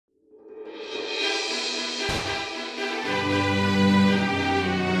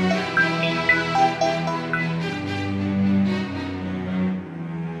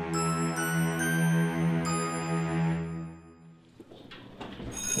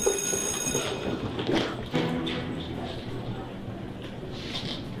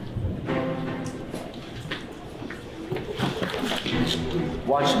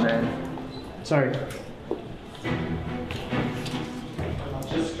Watch it, man. Sorry.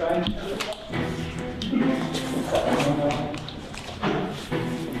 Just trying to...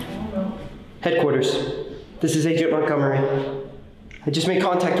 Headquarters. This is Agent Montgomery. I just made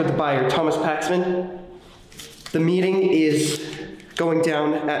contact with the buyer, Thomas Paxman. The meeting is going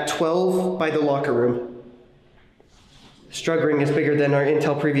down at 12 by the locker room. This drug ring is bigger than our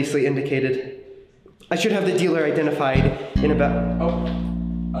intel previously indicated. I should have the dealer identified in about...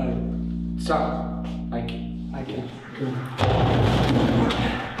 Sorry. I can.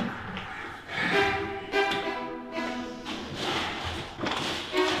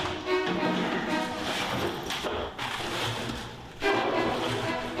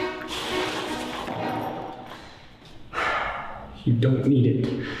 You don't need it.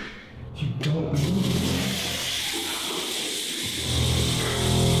 You don't need it.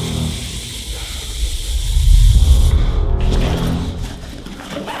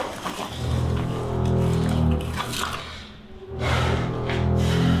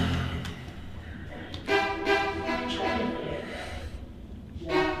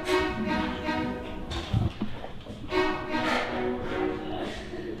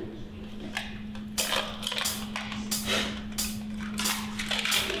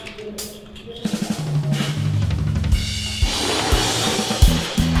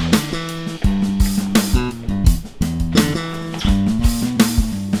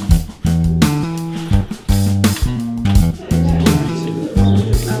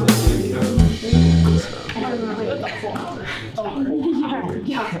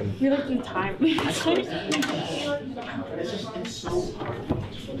 Yeah, we looked in time. Hey,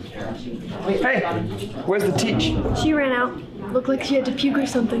 where's the teach? She ran out. Looked like she had to puke or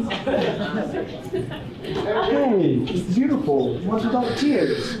something. Hey, it's beautiful. What's with all the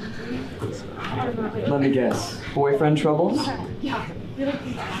tears? Let me guess. Boyfriend troubles? Yeah.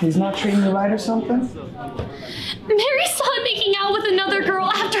 He's not treating you right or something? Mary saw him making out with another girl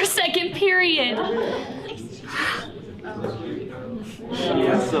after second period.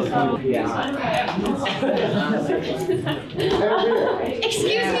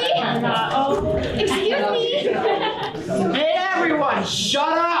 Excuse me? Excuse me? Hey everyone,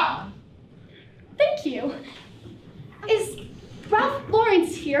 shut up! Thank you. Is Ralph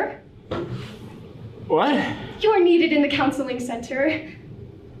Lawrence here? What? You are needed in the counseling center.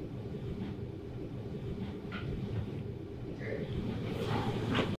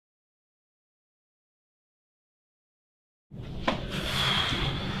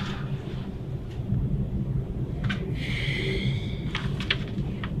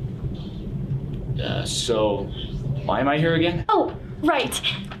 So, why am I here again? Oh, right.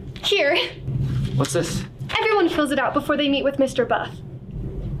 Here. What's this? Everyone fills it out before they meet with Mr. Buff.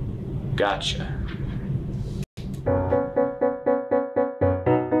 Gotcha.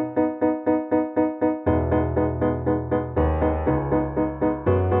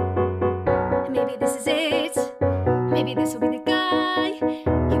 Maybe this is it. Maybe this will be the guy.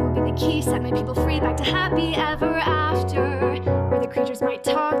 He will be the key, set my people free, back to happy ever after, where the creatures might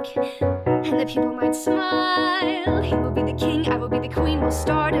talk and the people might smile. He will be the king, I will be the queen. We'll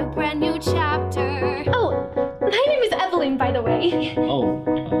start a brand new chapter. Oh, my name is Evelyn, by the way. Oh,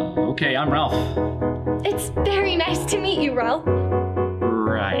 okay, I'm Ralph. It's very nice to meet you, Ralph.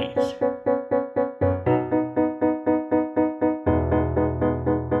 Right.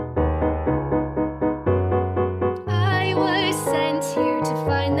 I was sent here to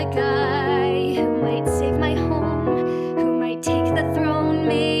find the guy who might save my home, who might take the throne.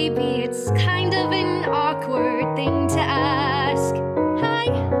 Maybe it's kind of an awkward thing to ask. Hi,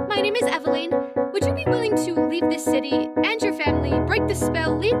 my name is Evelyn. Would you be willing to leave this city and your family, break the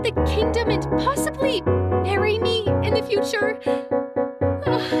spell, lead the kingdom, and possibly marry me in the future?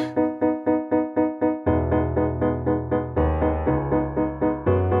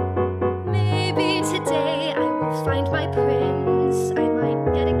 Maybe today I will find my prince. I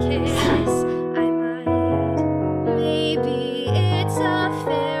might get a kiss. I might. Maybe it's a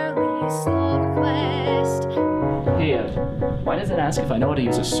fairly small request. Hey, why does it ask if I know how to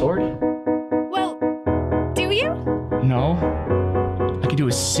use a sword? Well, do you? No. I can do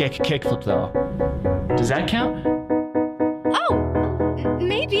a sick kickflip though. Does that count? Oh,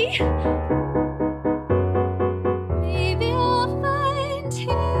 maybe. Maybe I'll find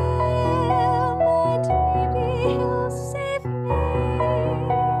him, and maybe he'll save me.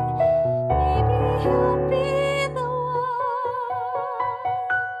 Maybe he'll be the one,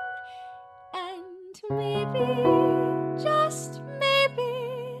 and maybe, just maybe,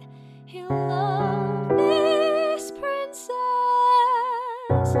 he'll love this princess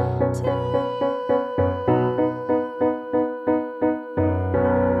too.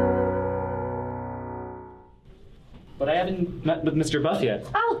 met with Mr. Buff yet.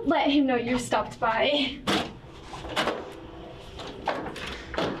 I'll let him know you stopped by.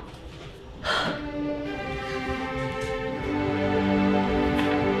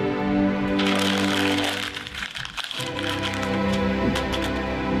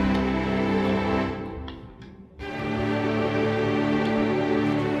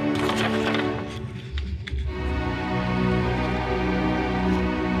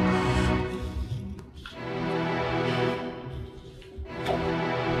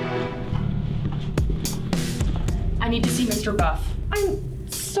 I need to see Mr. Buff. I'm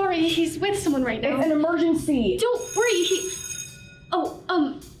sorry, he's with someone right now. It's an emergency. Don't worry,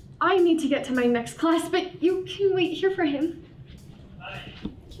 I need to get to my next class, but you can wait here for him.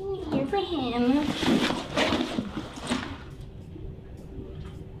 Here for him.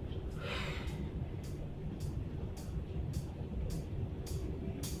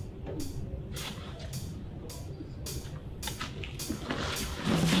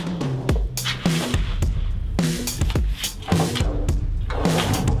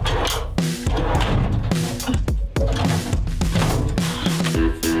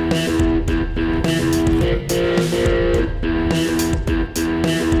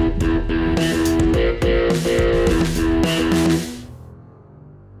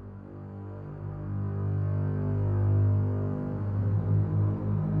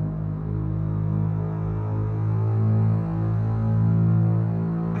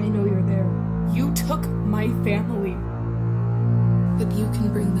 I know you're there. You took my family. But you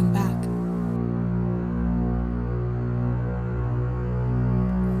can bring them back.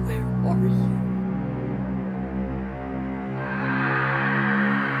 Where are you?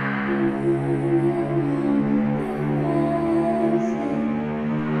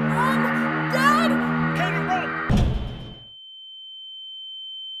 Mom! Dad! Katie, run!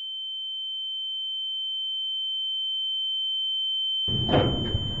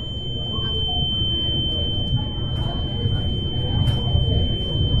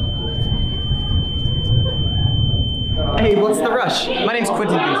 Hey, what's the rush? My name's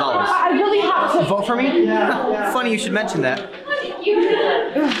Quentin Gonzalez. I really have to. Vote for me? Funny you should mention that.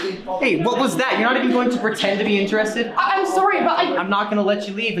 Hey, what was that? You're not even going to pretend to be interested? I'm sorry, but I'm not going to let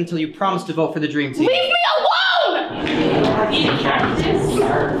you leave until you promise to vote for the Dream Team. Leave me alone!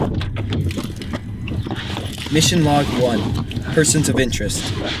 Mission Log 1. Persons of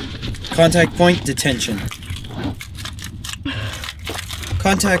Interest. Contact Point Detention.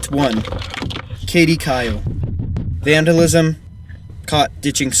 Contact 1. Katie Kyle. Vandalism. Caught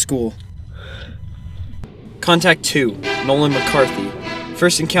ditching school. Contact 2. Nolan McCarthy.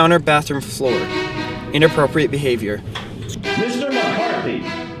 First encounter bathroom floor. Inappropriate behavior. Mr. McCarthy!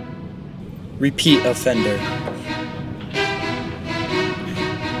 Repeat offender.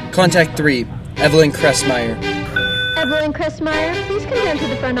 Contact 3. Evelyn Cressmeyer. Evelyn Cressmeyer, please come down to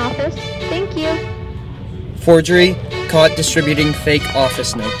the front office. Thank you. Forgery. Caught distributing fake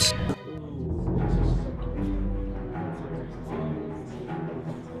office notes.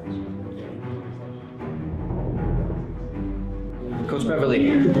 Coach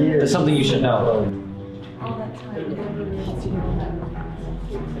Beverly, there's something you should know.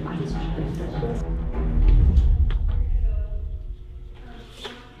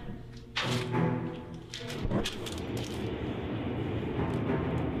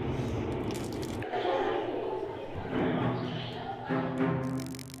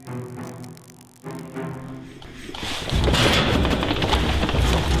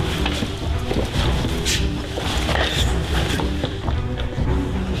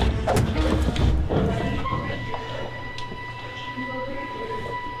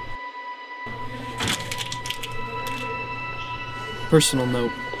 Personal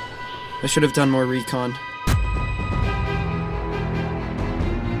note. I should have done more recon.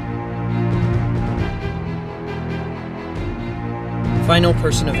 Final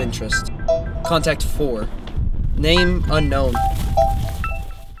person of interest. Contact 4. Name unknown.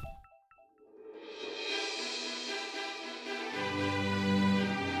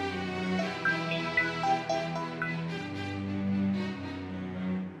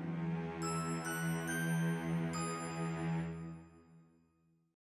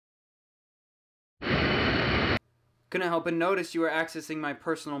 Couldn't help but notice you were accessing my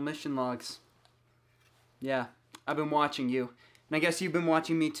personal mission logs. Yeah, I've been watching you, and I guess you've been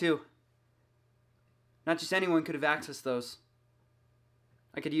watching me too. Not just anyone could have accessed those.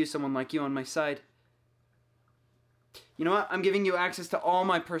 I could use someone like you on my side. You know what? I'm giving you access to all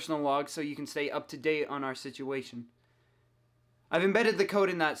my personal logs so you can stay up to date on our situation. I've embedded the code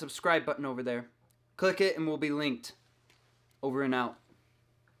in that subscribe button over there. Click it and we'll be linked. Over and out.